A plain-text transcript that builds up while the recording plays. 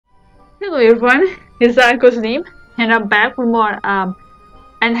Hello everyone, it's Cosnime, and I'm back with more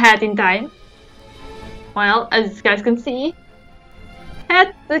Unhat in Time. Well, as you guys can see,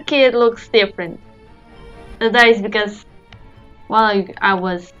 the kid looks different. That is because while I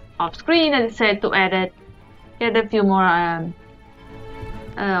was off screen, I decided to get a few more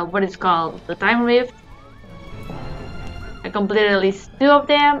what is called the time rift. I completed at least 2 of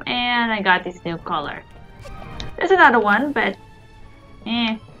them, and I got this new color. There's another one, but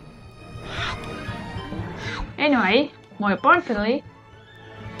Anyway, more importantly,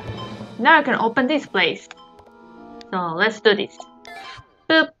 now I can open this place. So let's do this.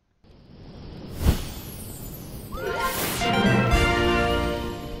 Boop.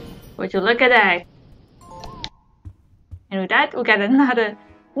 Would you look at that? And with that, we got another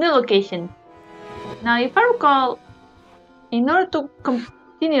new location. Now, if I recall, in order to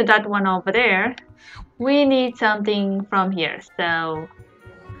continue that one over there, we need something from here. So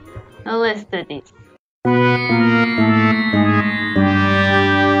now let's do this.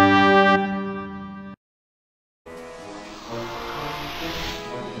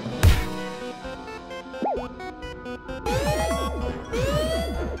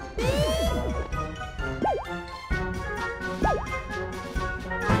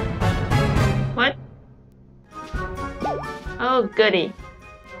 What? Oh, goody.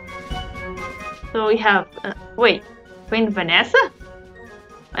 So we have, wait, Queen Vanessa?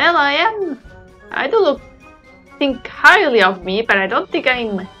 Well, I do think highly of me, but I don't think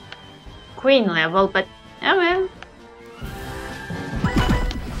I'm Queen level, but oh well.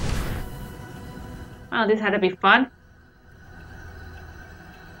 Well, this had to be fun.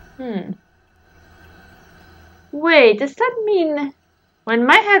 Wait, does that mean when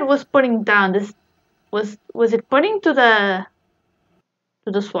my head was putting down, this was it pointing to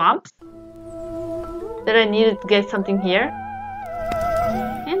the swamps? That I needed to get something here?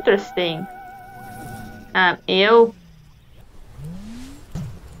 Interesting. Ew.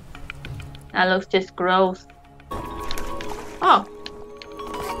 That looks just gross. Oh.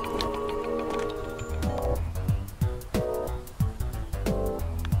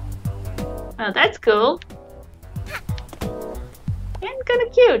 Oh, that's cool. And kinda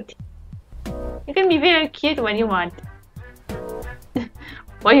cute. You can be very cute when you want.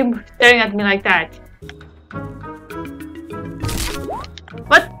 Why are you staring at me like that?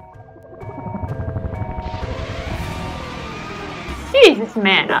 What? Jesus,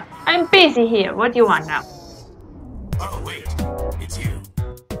 man. I'm busy here. What do you want now? Oh, wait. It's you.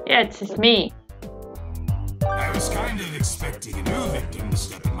 Yeah, it's just me. I was kind of expecting a new victim to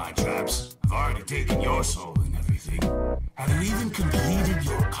step in my traps. I've already taken your soul and everything. Have you even completed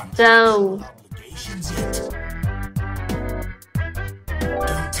your contractual obligations yet?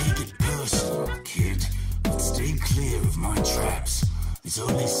 Don't take it personal, kid. But stay clear of my traps. There's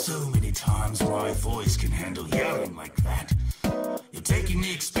only so many times my voice can handle yelling like that. You're taking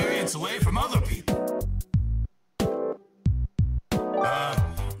the experience away from other people.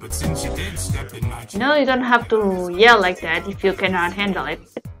 But since you did step in my traps... No, you don't have to yell like that if you cannot handle it.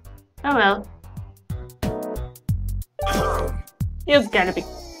 Oh well. You gotta be...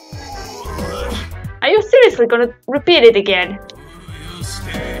 Are you seriously gonna repeat it again? You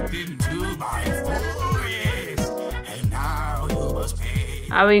stepped into my forest, and now you must pay.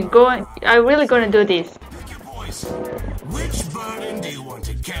 Are really gonna do this? Pick your voice. Which burden do you want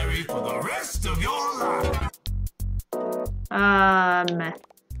to carry for the rest of your life?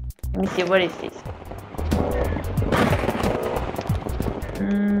 Let me see, what is this?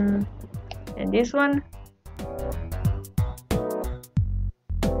 And this one?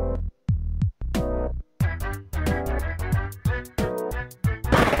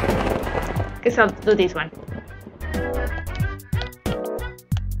 Guess I'll do this one.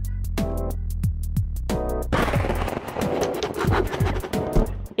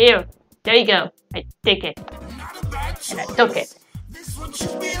 Here, there you go. I take it. Not a bad choice. I took it. This one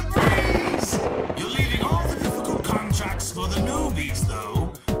should be a breeze. You're leaving all the difficult contracts for the newbies,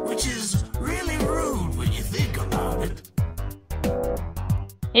 though, which is really rude when you think about it.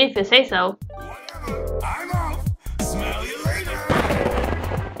 If you say so. Whatever. I'm off. Smell you later.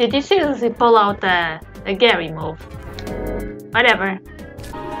 Did you seriously pull out the Gary move? Whatever.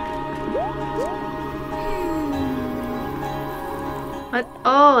 But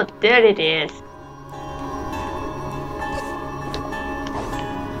oh, there it is.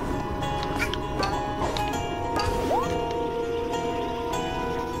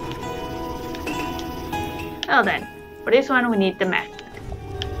 Well then, for this one we need the map.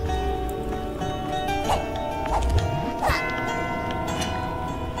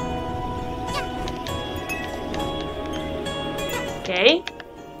 Okay.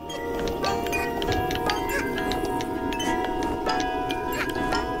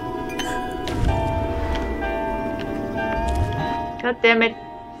 God damn it.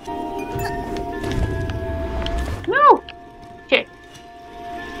 No! Shit.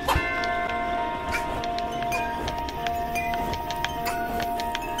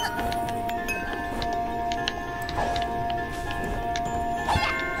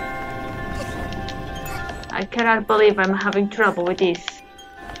 I cannot believe I'm having trouble with this.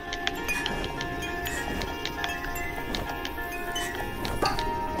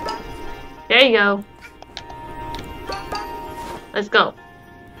 There you go. Let's go.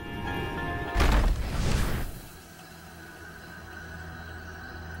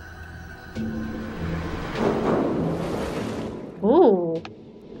 Ooh.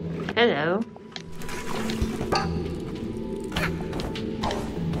 Hello.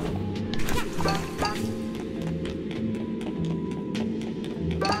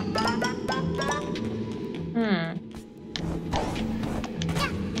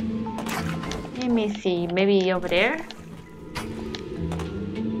 Let me see, maybe over there?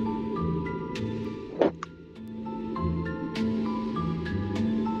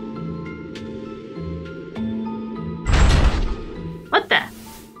 What the?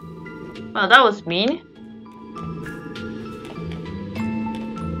 Well, that was mean.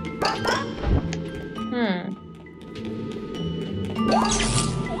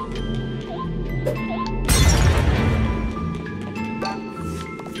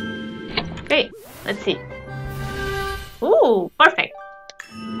 Okay, let's see. Ooh, perfect.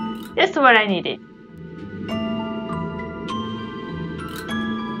 Just what I needed.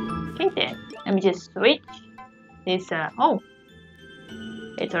 Okay then, let me just switch this. Oh,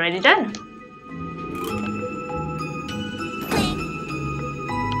 it's already done.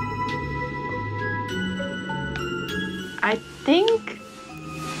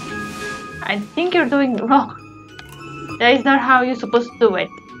 I think you're doing wrong. That is not how you're supposed to do it.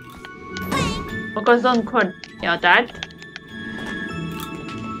 Of course, don't quote that.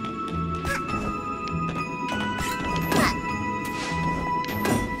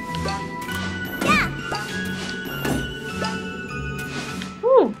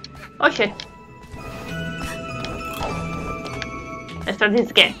 Ooh. Oh shit. Let's start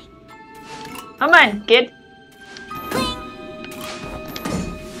this again. Come on, kid.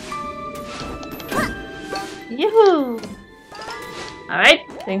 Yoo-hoo! Alright,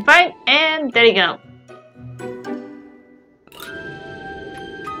 doing fine, and there you go.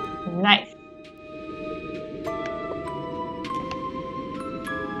 Nice.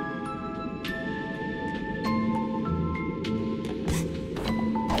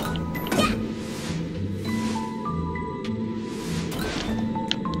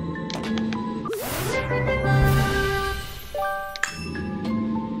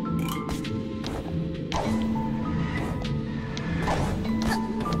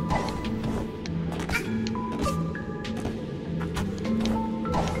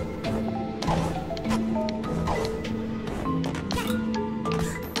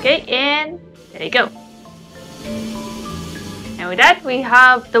 Okay, and there you go. And with that, we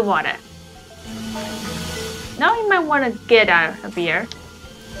have the water. Now you might want to get out of here.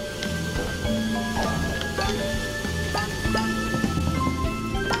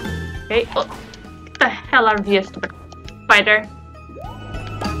 Okay, oh, get the hell out of here, stupid spider.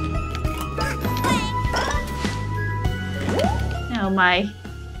 Oh my.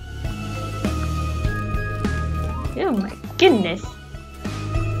 Oh my goodness.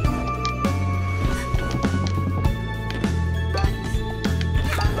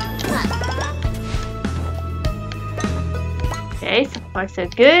 Okay, so far so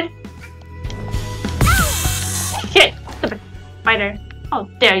good. Shit! Stupid spider. How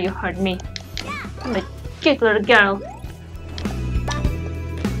dare you hurt me? I'm a cute little girl.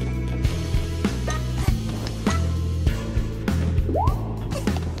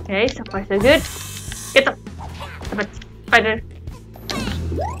 Okay, so far so good. Get up! Stupid spider.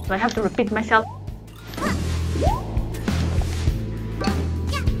 Do I have to repeat myself?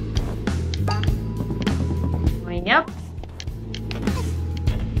 Going up.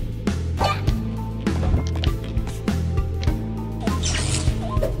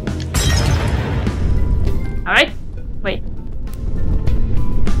 Alright, wait.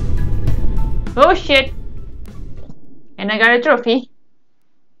 Oh shit! And I got a trophy.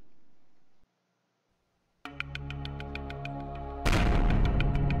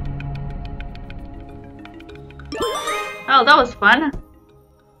 Oh, that was fun.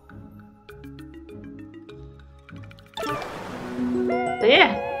 So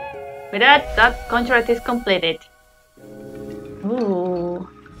yeah, with that contract is completed. Ooh,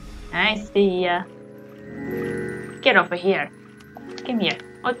 I see. Get over here. Come here.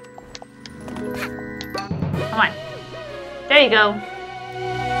 Oh. Come on. There you go.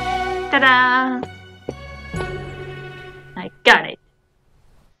 Ta-da! I got it.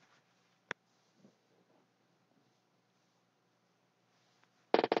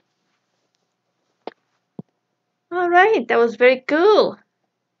 Alright, that was very cool.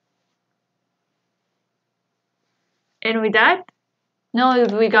 And with that, no,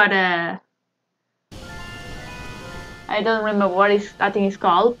 we got a... I don't remember what I think it's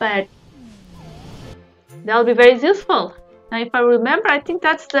called, but that'll be very useful. Now if I remember, I think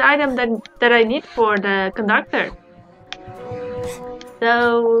that's the item that I need for the conductor.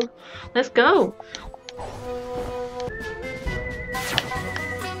 So, let's go.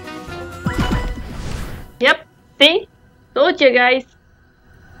 Yep, see? Told you guys.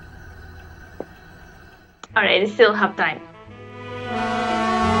 Alright, I still have time.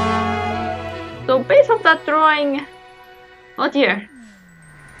 So based on that drawing... Oh dear.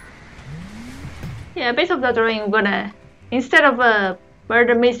 Yeah, based on that drawing, I'm gonna... Instead of a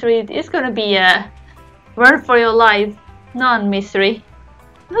murder mystery, it's gonna be a run for your life non-mystery.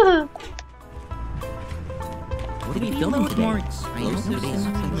 What are we filming today? I know today's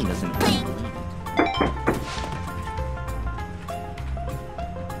really doesn't believe it.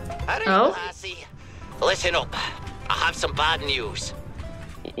 Oh? Lassie, listen up. I have some bad news.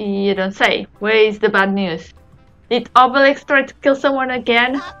 You don't say. Where is the bad news? Did Obelix try to kill someone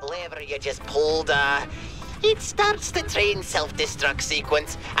again? That lever you just pulled, it starts the train self-destruct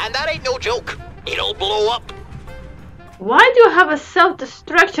sequence, and that ain't no joke. It'll blow up. Why do you have a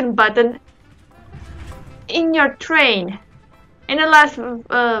self-destruction button in your train? In the last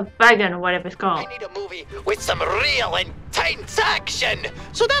wagon, whatever it's called. I need a movie with some real intense action.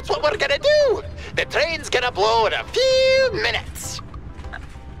 So that's what we're gonna do. The train's gonna blow in a few minutes.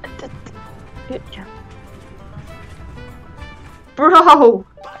 Bro!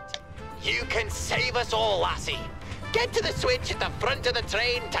 But you can save us all, lassie. Get to the switch at the front of the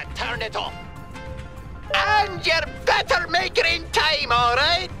train to turn it off. And you better make it in time,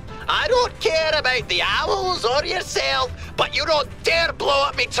 alright? I don't care about the owls or yourself, but you don't dare blow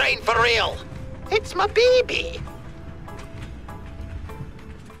up me train for real. It's my baby.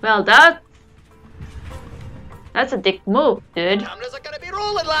 Well, that's a dick move, dude. Cameras are gonna be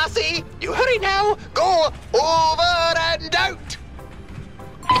rolling, lassie. You hurry now. Go over and out.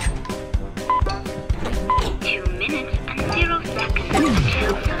 2 minutes and 0 seconds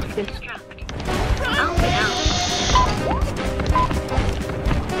until self-destruct. Oh no.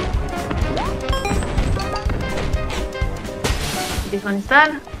 This one is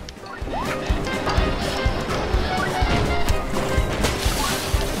done.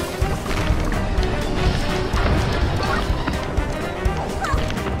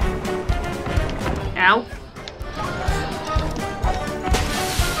 Ow.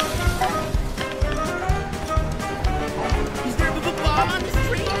 Is there a bomb on this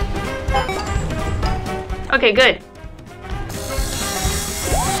train? Okay, good.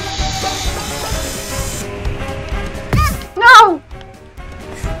 No!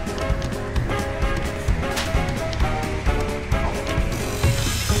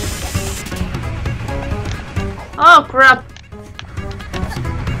 Oh crap.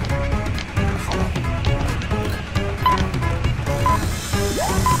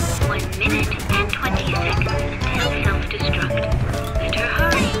 1 minute and 20 seconds until self-destruct. Better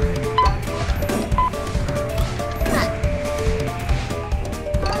hurry.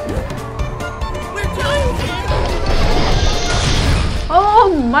 We're done, kid! Oh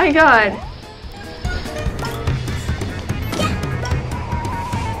my god.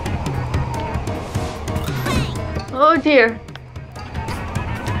 Oh dear.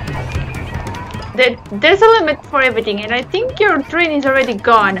 There's a limit for everything, and I think your train is already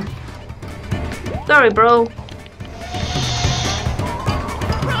gone. Sorry, bro.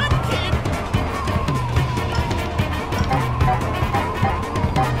 Run, kid!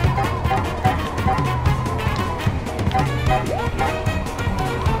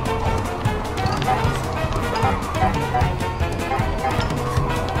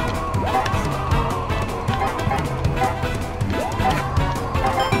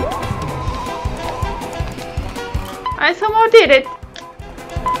 I somehow did it.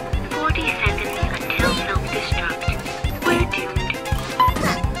 40 seconds until self-destruct. We're doomed.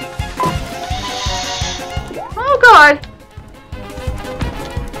 Oh god.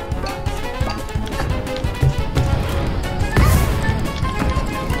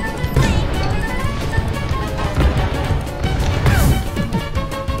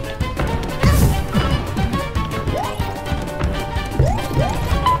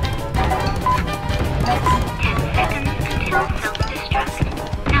 Self-destruct.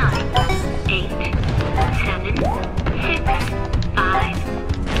 9, 8, 7, 6,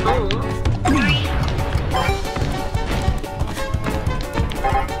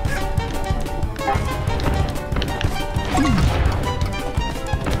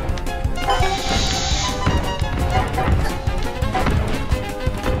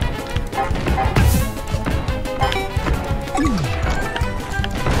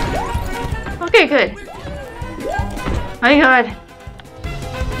 Okay, good. My God.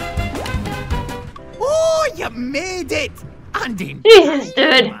 Oh, you made it! Andy! Jesus,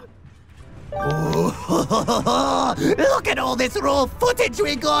 dude. Oh, look at all this raw footage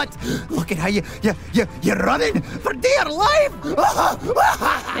we got! Look at how you're running for dear life!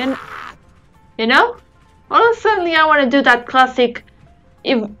 And you know, all of a sudden I want to do that classic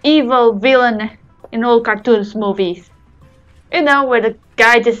evil villain in all cartoons movies. You know, where the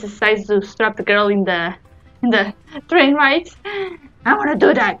guy just decides to strap the girl in the train rides. I want to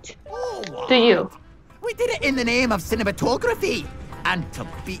do that Oh, to you. we did it in the name of cinematography and to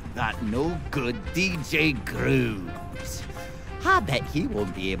beat that no-good DJ Grooves. I bet he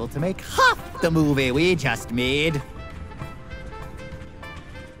won't be able to make half the movie we just made.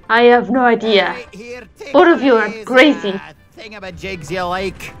 I have no idea. Right here, take Both of you are these, crazy. Thingamajigs you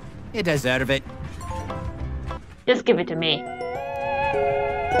like. You deserve it. Just give it to me.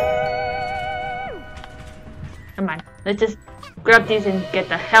 Come on, let's just grab these and get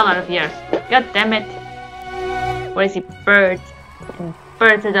the hell out of here. God damn it. Where is he? Birds. And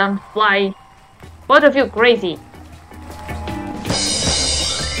birds that don't fly. Both of you crazy.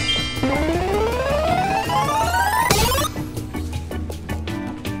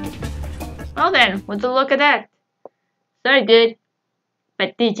 Well then, would you look at that? Very good.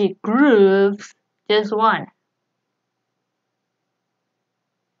 But DJ Grooves just won.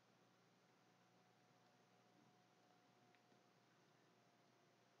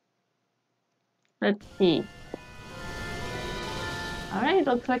 Let's see. Alright,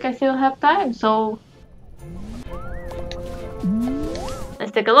 looks like I still have time, so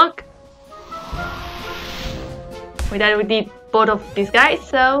let's take a look. We did both of these guys,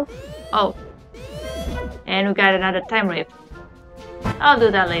 so oh. And we got another time rift. I'll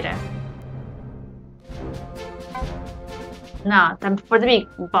do that later. Now, time for the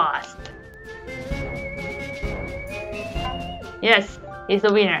big boss. Yes, he's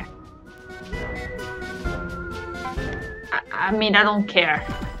the winner. I mean, I don't care.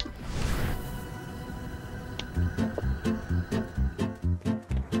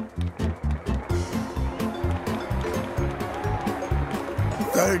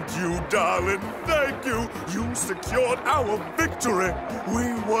 Thank you, darling. Thank you. You secured our victory.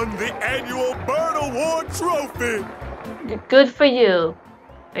 We won the annual Bird Award trophy. Good for you.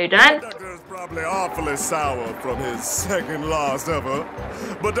 Are you done? Decker's probably awfully sour from his second loss ever.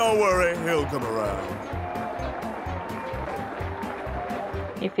 But don't worry, he'll come around.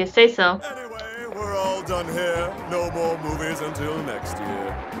 If you say so. Anyway, we're all done here. No more movies until next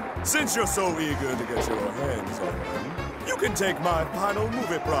year. Since you're so eager to get your hands on them, you can take my final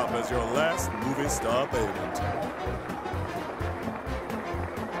movie prop as your last movie star payment.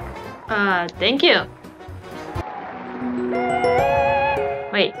 Thank you.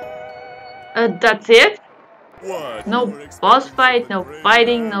 Wait. That's it? What? No You were expecting boss fight, no something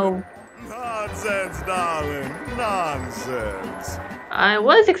fighting, great, no... Nonsense, darling. Nonsense. I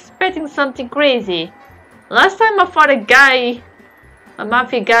was expecting something crazy. Last time I fought a guy, a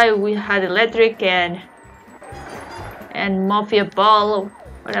mafia guy, we had electric and mafia ball or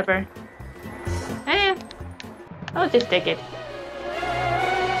whatever. Eh, I'll just take it.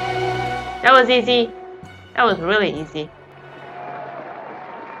 That was easy. That was really easy.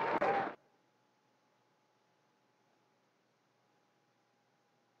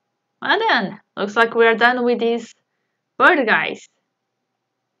 Well then, looks like we are done with these bird guys.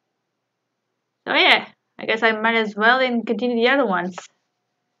 So yeah, I guess I might as well and continue the other ones.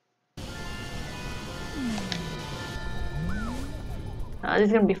 Oh, this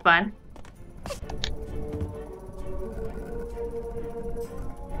is gonna be fun.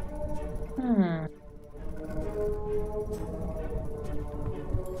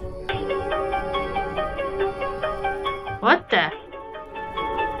 What the?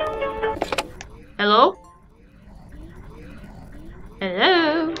 Hello?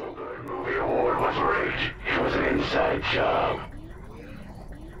 Hello? The award was rigged. It was an inside job.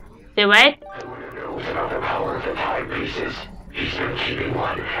 Say what? Everyone knows about the power of the timepieces. He's been keeping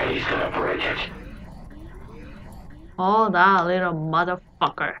one, and he's gonna break it. Oh, that little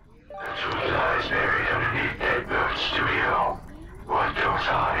motherfucker. The truth lies buried underneath Deadbird Studio. What goes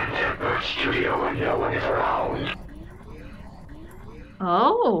on in Deadbird Studio when no one is around?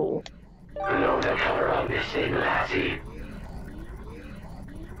 Oh. Know the color of this thing, lassie?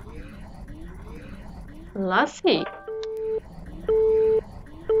 Lassie.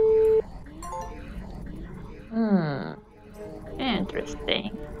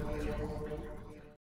 Interesting.